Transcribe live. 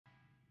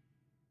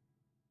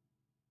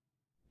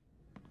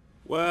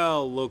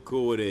Well, look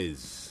who it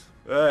is.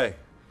 Hey,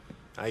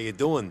 How you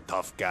doing,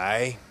 tough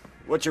guy?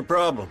 what's your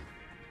problem?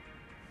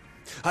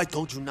 I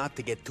told you not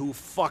to get too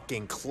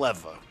fucking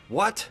clever.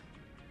 What?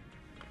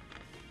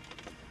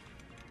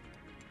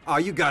 Oh,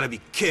 you gotta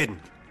be kidding.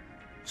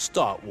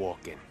 Start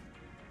walking.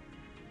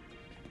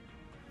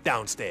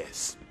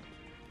 Downstairs.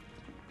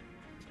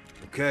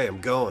 Okay,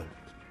 I'm going.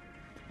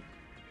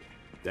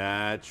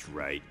 That's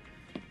right.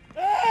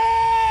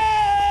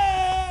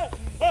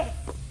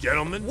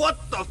 Gentlemen?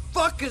 What the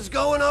fuck is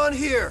going on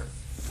here?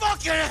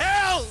 Fucking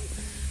hell!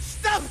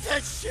 Stop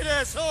that shit,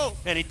 asshole!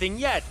 Anything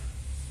yet?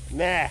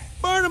 Nah.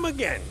 Burn him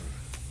again.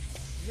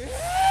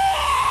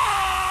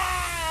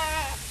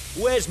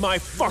 Where's my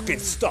fucking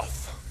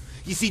stuff?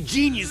 You see,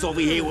 Genius over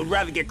here would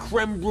rather get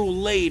creme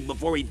brulee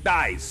before he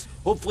dies.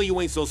 Hopefully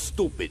you ain't so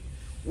stupid.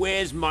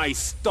 Where's my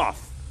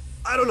stuff?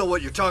 I don't know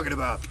what you're talking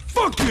about.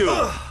 Fuck you!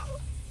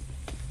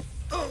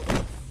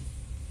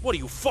 What are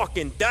you,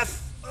 fucking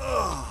deaf?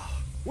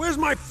 Where's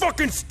my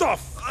fucking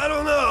stuff? I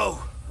don't know.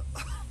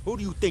 Who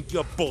do you think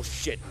you're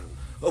bullshitting?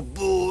 A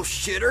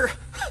bullshitter?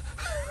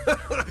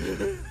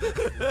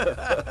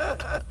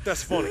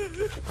 That's funny.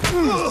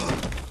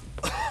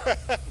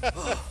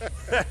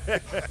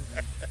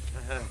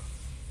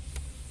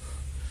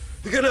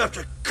 You're gonna have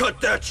to cut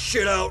that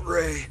shit out,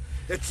 Ray.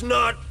 It's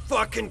not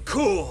fucking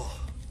cool.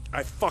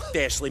 I fucked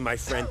Ashley, my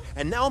friend,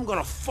 and now I'm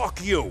gonna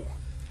fuck you.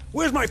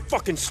 Where's my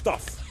fucking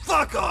stuff?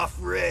 Fuck off,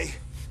 Ray.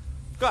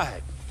 Go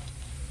ahead.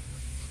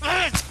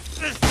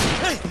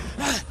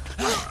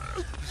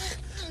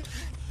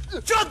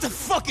 Drop the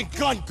fucking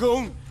gun,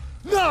 goon!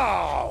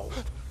 No!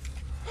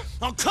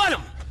 I'll cut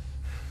him!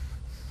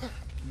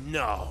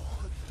 No.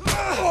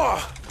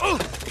 Back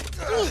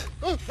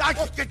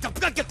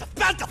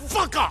the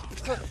fuck up!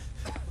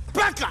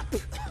 Back up!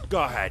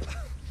 Go ahead.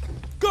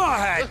 Go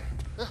ahead.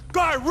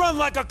 Go ahead, run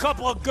like a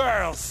couple of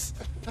girls.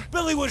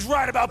 Billy was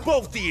right about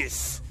both of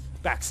yous.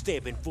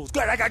 Backstabbing fools.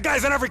 Good, I got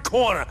guys on every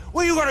corner.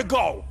 Where you gonna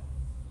go?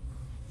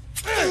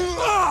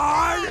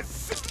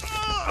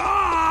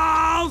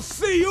 I'll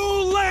see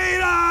you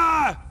later!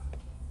 I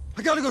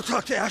gotta go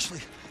talk to Ashley.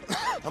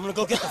 I'm gonna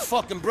go get the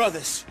fucking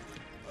brothers.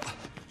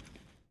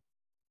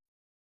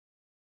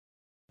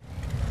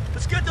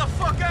 Let's get the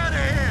fuck out of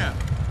here!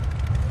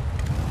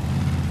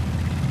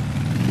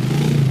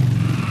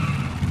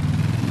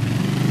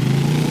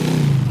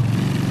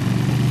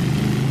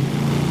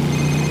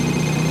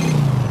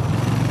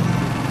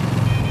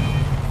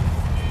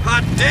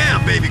 Hot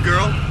damn, baby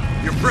girl.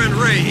 Your friend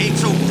Ray ain't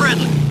so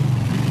friendly.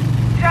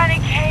 Johnny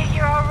K,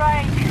 you're all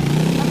right.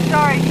 I'm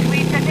sorry,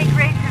 sweets. I think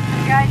Ray sent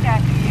some guys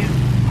after you.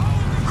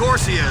 Of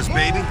course he is,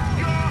 baby.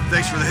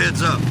 Thanks for the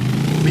heads up.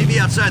 Meet me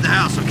outside the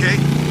house, okay?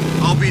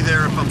 I'll be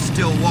there if I'm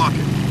still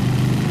walking.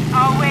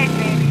 Oh, wait,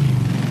 baby.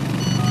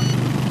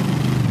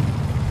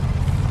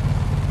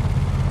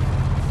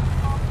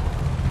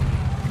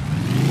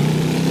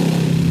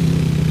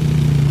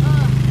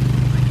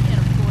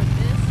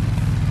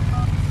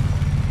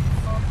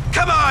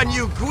 Come on,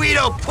 you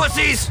Guido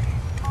pussies!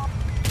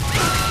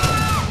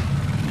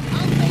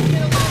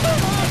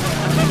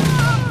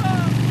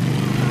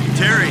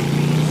 Terry,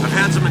 I've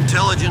had some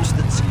intelligence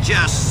that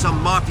suggests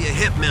some Mafia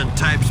hitmen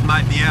types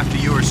might be after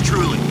yours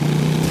truly.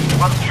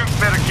 Well, the troops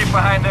better keep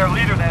behind their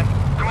leader then.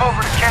 Come over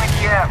to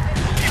Kennedy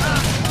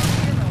Ave.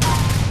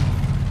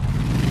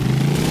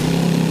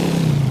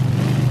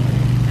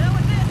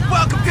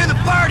 Welcome to the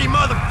party,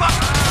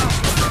 motherfucker!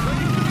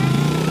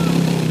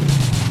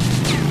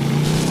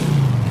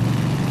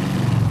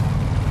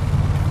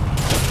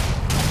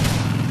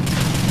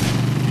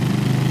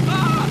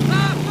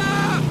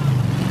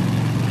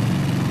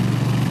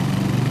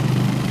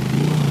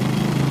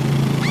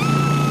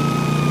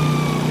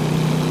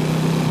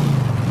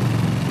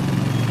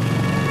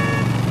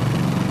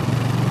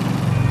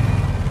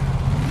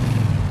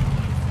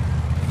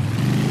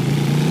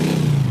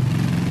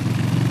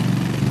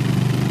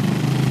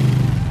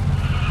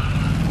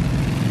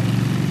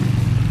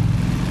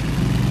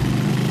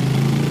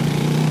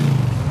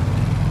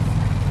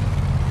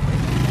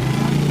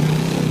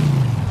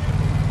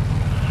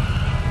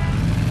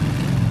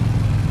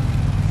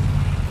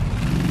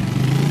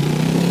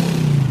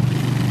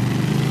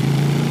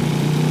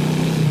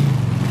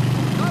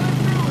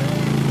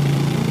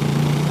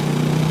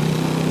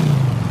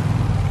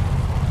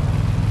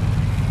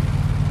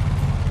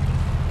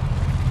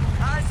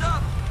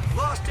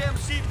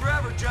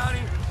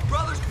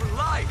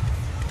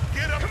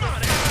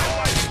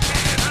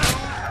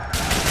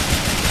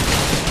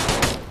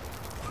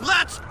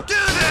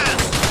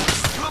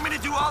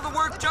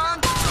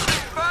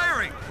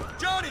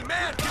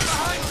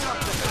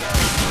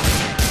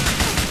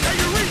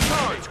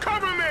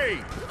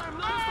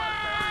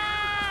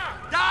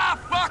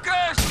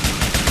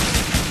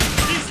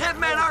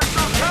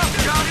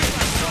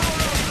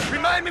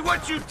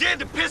 What you did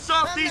to piss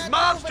off these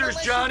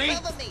mobsters, Johnny! You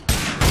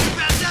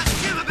better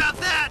ask Jim about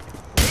that!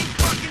 Ain't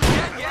fucking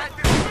dead yet!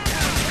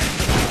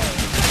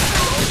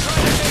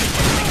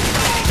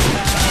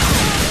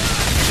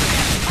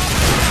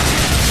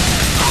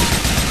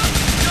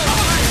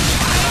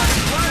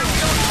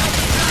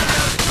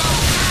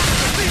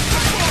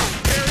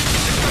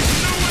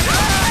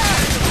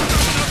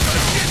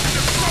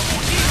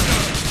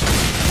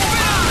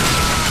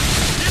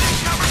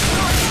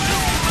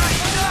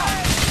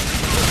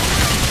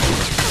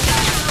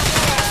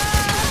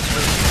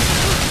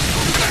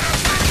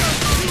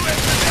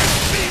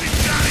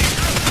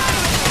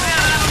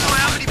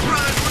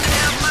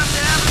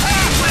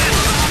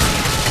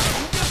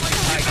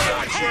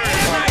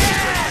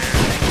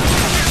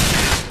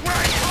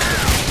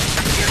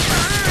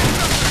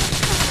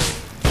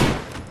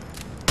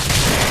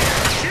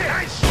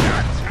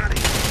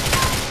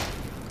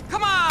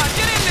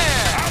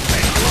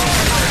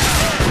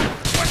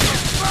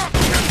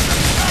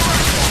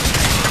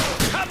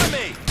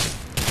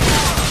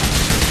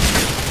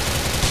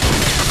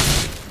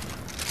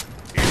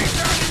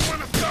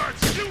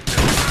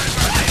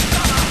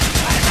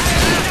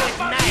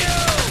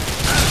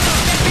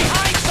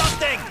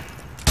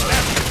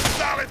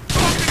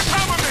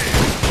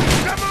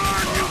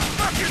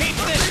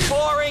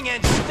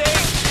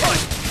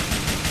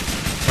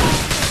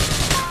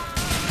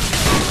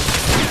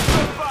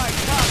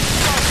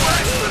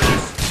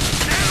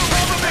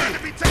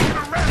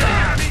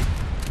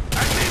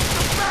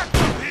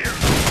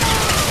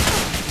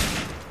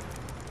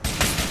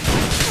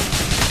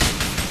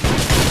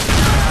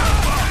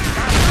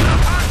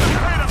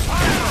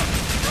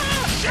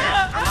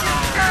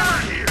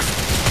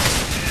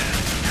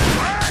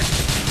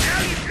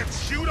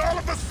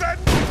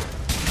 sudden,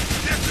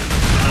 this is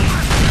so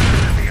much better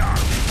than the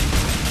army.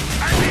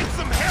 I need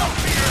some help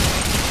here.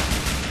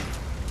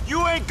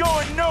 You ain't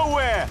going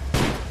nowhere!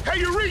 Hey,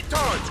 you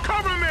retards,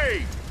 cover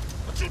me!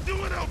 What you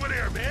doing over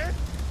there, man?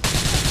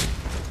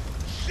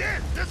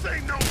 Shit, this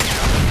ain't no joke.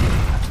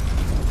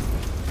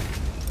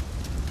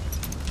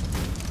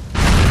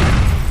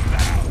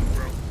 Loud,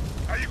 bro.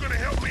 Are you gonna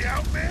help me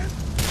out, man?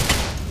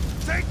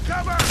 Take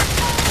cover!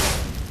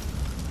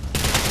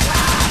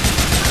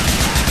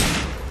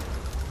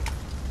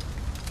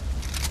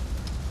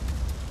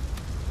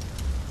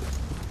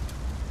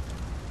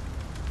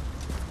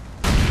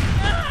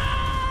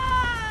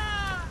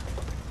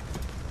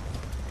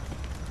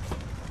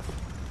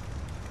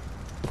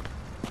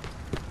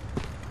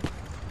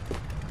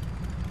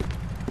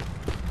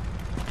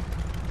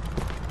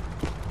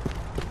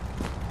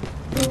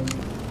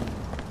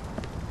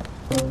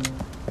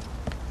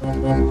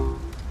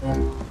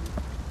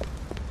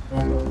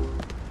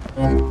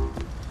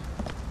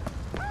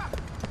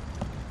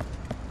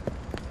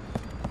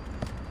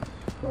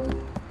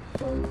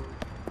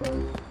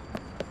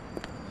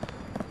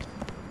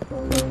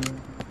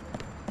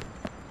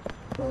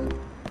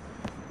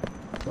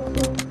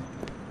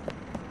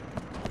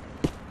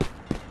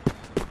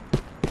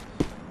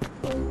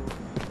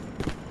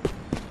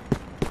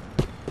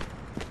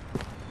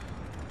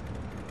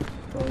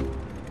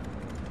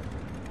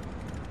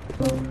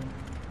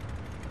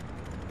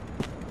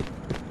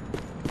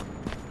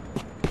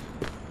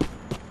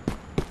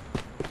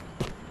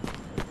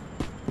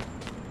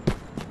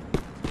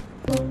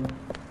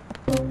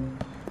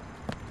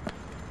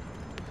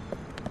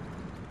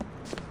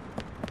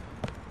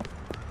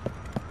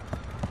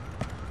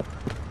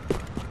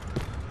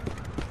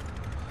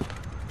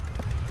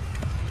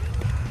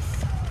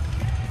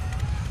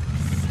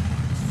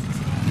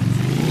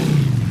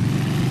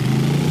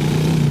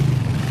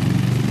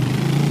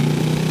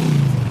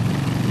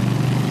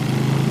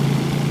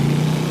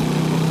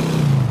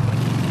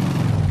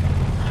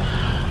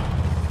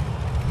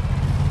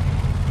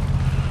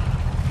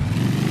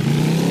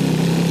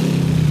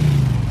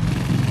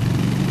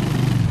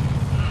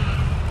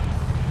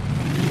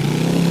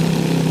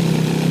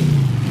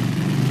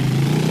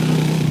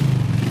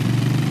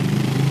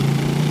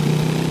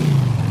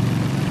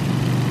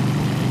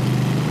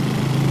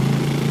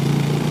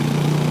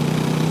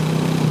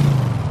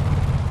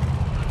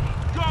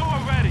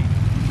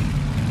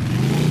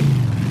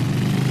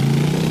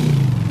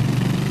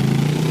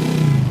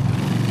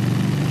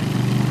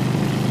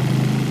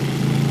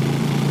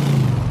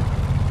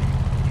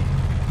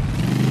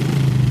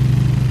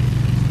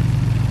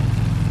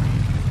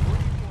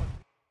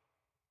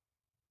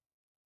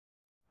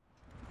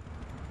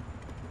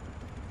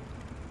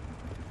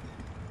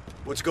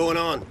 What's going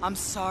on? I'm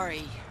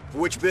sorry. For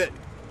which bit?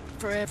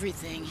 For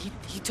everything.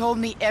 He told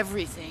me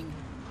everything.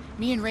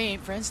 Me and Ray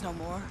ain't friends no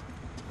more.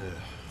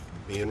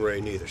 Me and Ray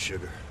neither,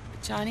 sugar.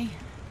 Johnny,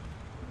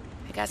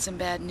 I got some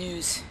bad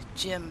news.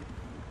 Jim,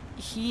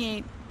 he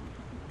ain't...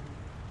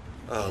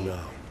 Oh, no.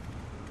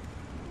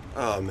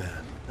 Oh,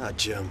 man. Not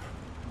Jim.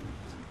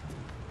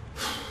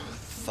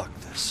 Fuck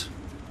this.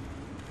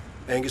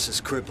 Angus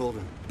is crippled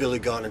and Billy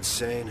gone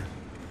insane.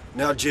 And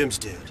now Jim's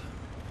dead.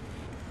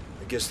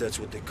 I guess that's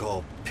what they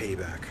call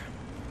payback.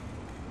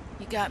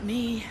 You got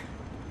me.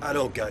 I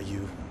don't got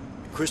you.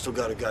 Crystal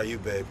got you,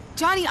 babe.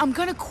 Johnny, I'm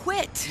gonna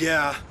quit.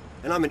 Yeah,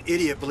 and I'm an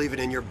idiot believing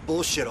in your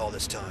bullshit all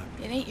this time.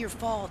 It ain't your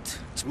fault.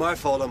 It's my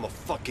fault I'm a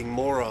fucking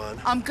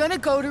moron. I'm gonna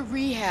go to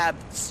rehab,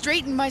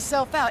 straighten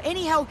myself out.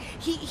 Anyhow,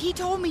 he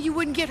told me you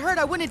wouldn't get hurt.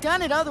 I wouldn't have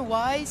done it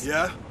otherwise.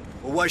 Yeah?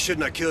 Well, why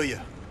shouldn't I kill you?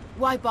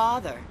 Why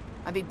bother?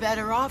 I'd be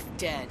better off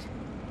dead.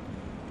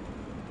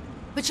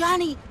 But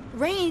Johnny,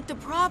 Ray ain't the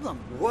problem.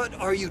 What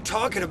are you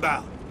talking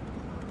about?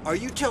 Are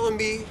you telling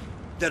me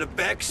that a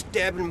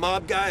backstabbing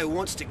mob guy who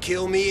wants to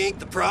kill me ain't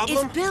the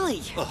problem? It's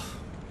Billy. Ugh.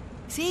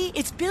 See,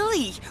 it's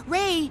Billy.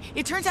 Ray,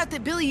 it turns out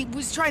that Billy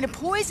was trying to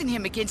poison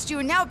him against you,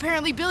 and now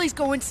apparently Billy's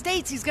going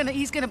states. He's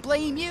gonna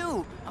blame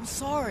you. I'm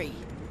sorry.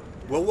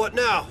 Well, what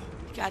now?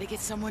 You gotta get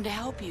someone to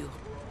help you.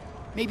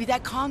 Maybe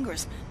that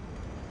congressman.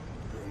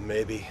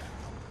 Maybe.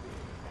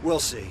 We'll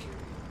see.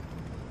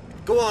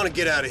 Go on and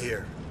get out of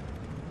here.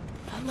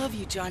 I love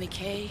you, Johnny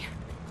K.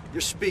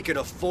 You're speaking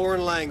a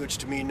foreign language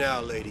to me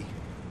now, lady.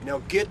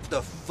 Now get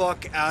the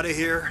fuck out of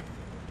here.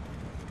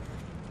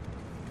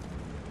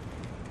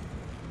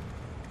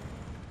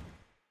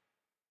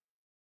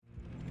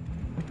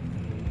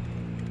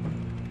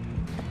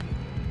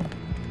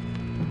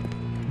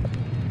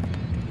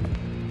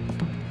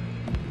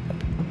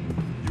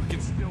 You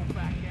can still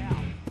back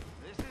out.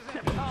 This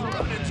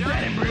isn't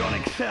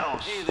embryonic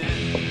cells. Hey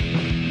there.